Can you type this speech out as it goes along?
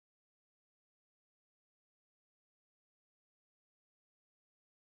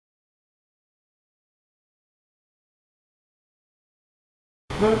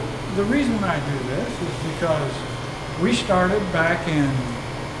The reason I do this is because we started back in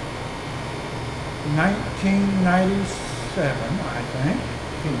 1997, I think,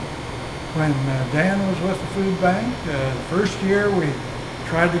 when Dan was with the food bank. The first year we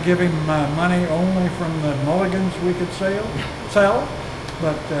tried to give him money only from the mulligans we could sell.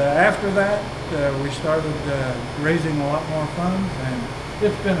 But after that, we started raising a lot more funds, and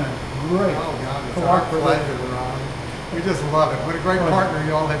it's been a great cooperative. We just love it. What a great partner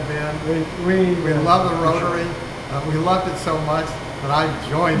you all have been. We love the Rotary. We loved it so much that I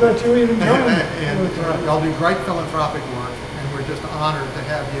joined it. But you even joined it. And y'all do great philanthropic work, and we're just honored to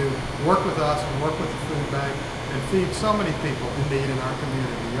have you work with us and work with the food bank and feed so many people in need in our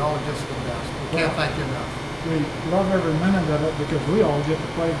community. Y'all are just the best. We can't thank you enough. We love every minute of it because we all get to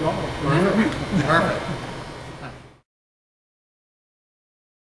play golf. Perfect. Perfect.